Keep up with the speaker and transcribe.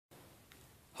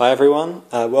Hi everyone,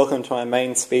 welcome to my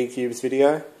main Speedcubes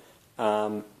video.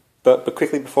 But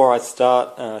quickly before I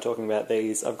start talking about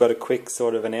these, I've got a quick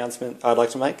sort of announcement I'd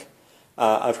like to make.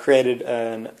 I've created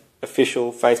an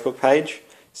official Facebook page,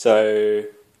 so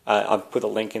I've put a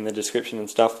link in the description and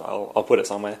stuff. I'll put it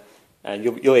somewhere, and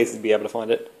you'll easily be able to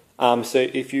find it. So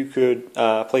if you could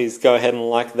please go ahead and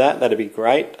like that, that'd be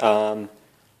great. What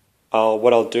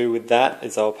I'll do with that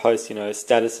is I'll post,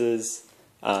 statuses,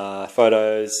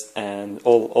 photos, and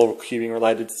all cubing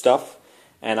related stuff,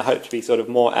 and I hope to be sort of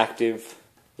more active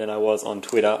than I was on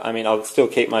Twitter. I mean, I'll still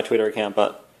keep my Twitter account,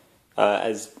 but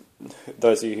as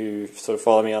those of you who sort of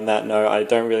follow me on that know, I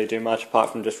don't really do much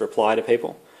apart from just reply to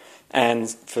people. And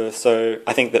so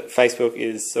I think that Facebook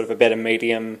is sort of a better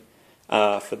medium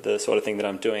for the sort of thing that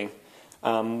I'm doing.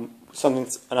 An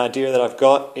idea that I've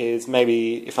got is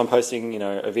maybe if I'm posting,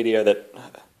 a video that,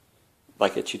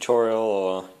 like a tutorial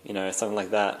or something like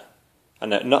that. I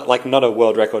know, not a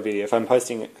world record video. If I'm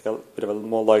posting a bit of a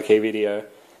more low key video,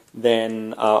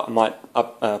 then I might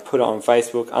put it on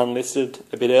Facebook unlisted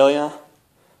a bit earlier.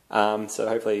 So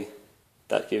hopefully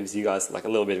that gives you guys like a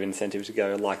little bit of incentive to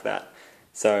go like that.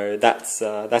 So that's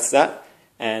that,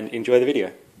 and enjoy the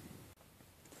video.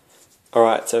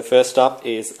 Alright, so first up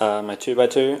is my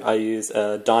 2x2. I use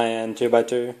a dayan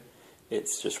 2x2.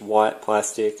 It's just white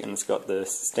plastic and it's got the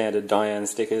standard dayan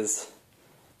stickers.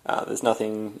 There's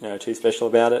nothing too special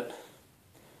about it.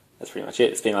 That's pretty much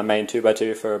it. It's been my main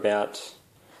 2x2 for about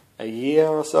a year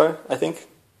or so, I think.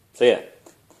 So yeah.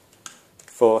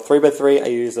 For 3x3 I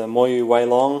use a moyu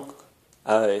weilong.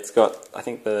 It's got, I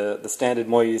think, the standard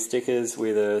moyu stickers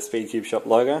with a Speedcube shop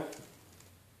logo.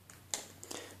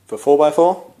 For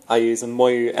 4x4 I use a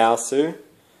moyu aosu.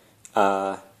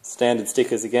 Standard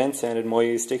stickers again, standard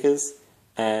moyu stickers,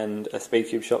 and a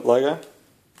Speedcube shop logo.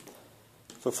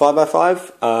 For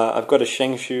 5x5, I've got a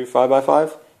shengshou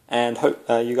 5x5, and hope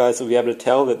you guys will be able to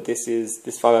tell that this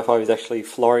 5x5 is actually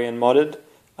florian-modded.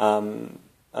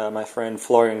 My friend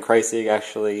Florian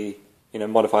actually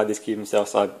modified this cube himself,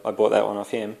 so I bought that one off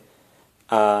him.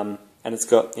 And it's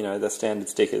got the standard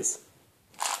stickers.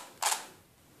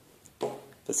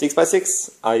 For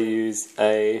 6x6, I use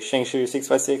a shengshou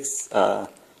 6x6.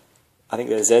 I think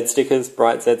they're Z stickers,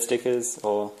 bright Z stickers,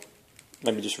 or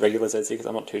maybe just regular Z stickers,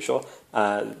 I'm not too sure.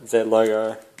 Z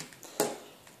logo.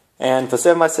 And for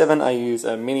 7x7 I use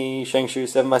a mini shengshou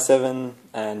 7x7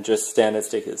 and just standard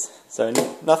stickers. So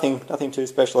nothing too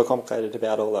special or complicated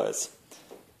about all those.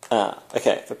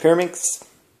 Okay, for Pyraminx,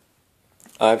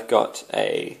 I've got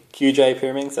a QJ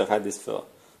Pyraminx. I've had this for,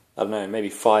 I don't know, maybe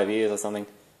 5 years or something.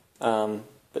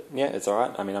 But yeah, it's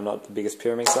alright. I mean, I'm not the biggest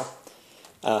Pyraminxer.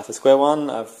 For Square One,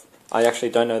 I actually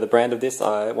don't know the brand of this.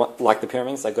 I like the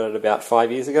Pyraminx. I got it about 5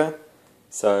 years ago.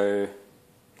 So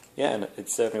yeah, and it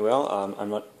served me well.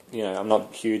 I'm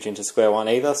not huge into Square One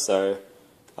either, so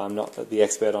I'm not the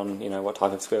expert on what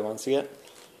type of Square Ones to get.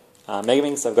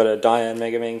 Megaminx, I've got a dayan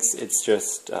Megaminx. It's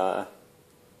just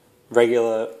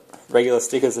regular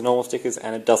stickers, the normal stickers,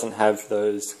 and it doesn't have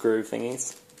those groove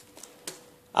thingies.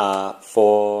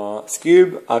 For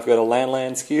Skewb, I've got a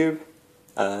lanlan Skewb.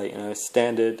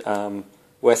 Standard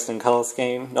Western colour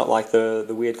scheme, not like the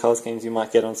weird colour schemes you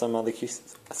might get on some other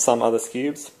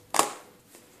Skewbs.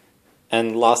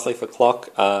 And lastly for clock,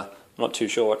 I'm not too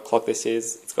sure what clock this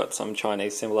is. It's got some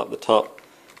Chinese symbol up the top,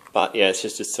 but yeah, it's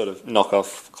just a sort of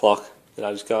knockoff clock that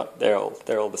I just got. They're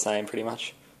all the same pretty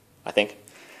much, I think.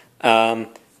 Then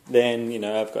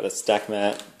I've got a stack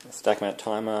mat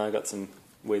timer. I've got some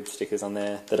weird stickers on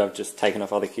there that I've just taken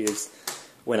off other cubes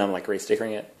when I'm like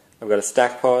re-stickering it. I've got a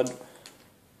stack pod,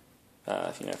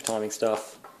 for timing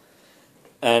stuff.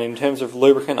 And in terms of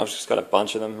lubricant, I've just got a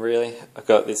bunch of them really. I've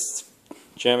got this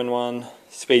German one,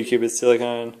 Speedcubers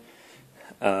Silicone.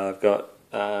 I've got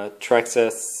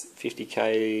Traxxas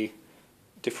 50k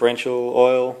differential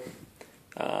oil,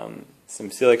 some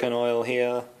silicone oil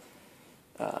here.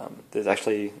 There's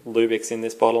actually Lubix in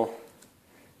this bottle.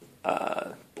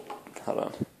 Hold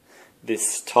on.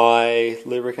 This Thai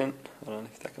lubricant. I don't know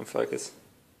if that can focus.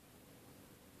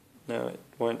 No, it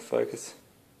won't focus.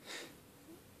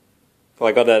 Well,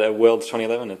 I got that at Worlds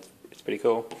 2011. It's pretty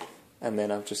cool. And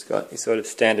then I've just got your sort of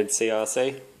standard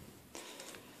CRC.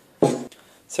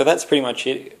 So that's pretty much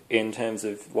it in terms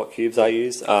of what cubes I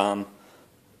use.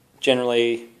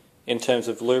 Generally, in terms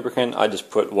of lubricant, I just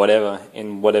put whatever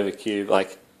in whatever cube.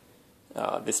 Like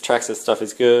this Traxxas stuff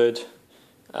is good.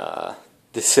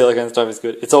 This silicone stuff is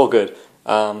good. It's all good.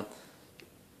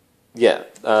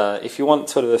 If you want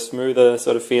sort of a smoother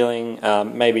sort of feeling,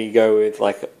 maybe go with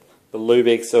like the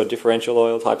Lubix or differential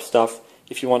oil type stuff.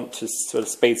 If you want to sort of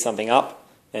speed something up,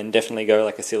 then definitely go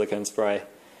like a silicone spray.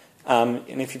 And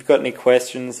if you've got any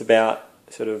questions about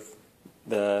sort of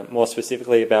the more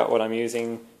specifically about what I'm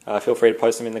using, feel free to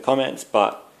post them in the comments.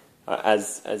 But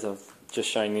as I've just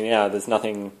shown you now, there's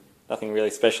nothing really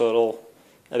special at all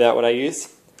about what I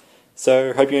use.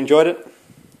 So hope you enjoyed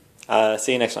it.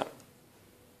 See you next time.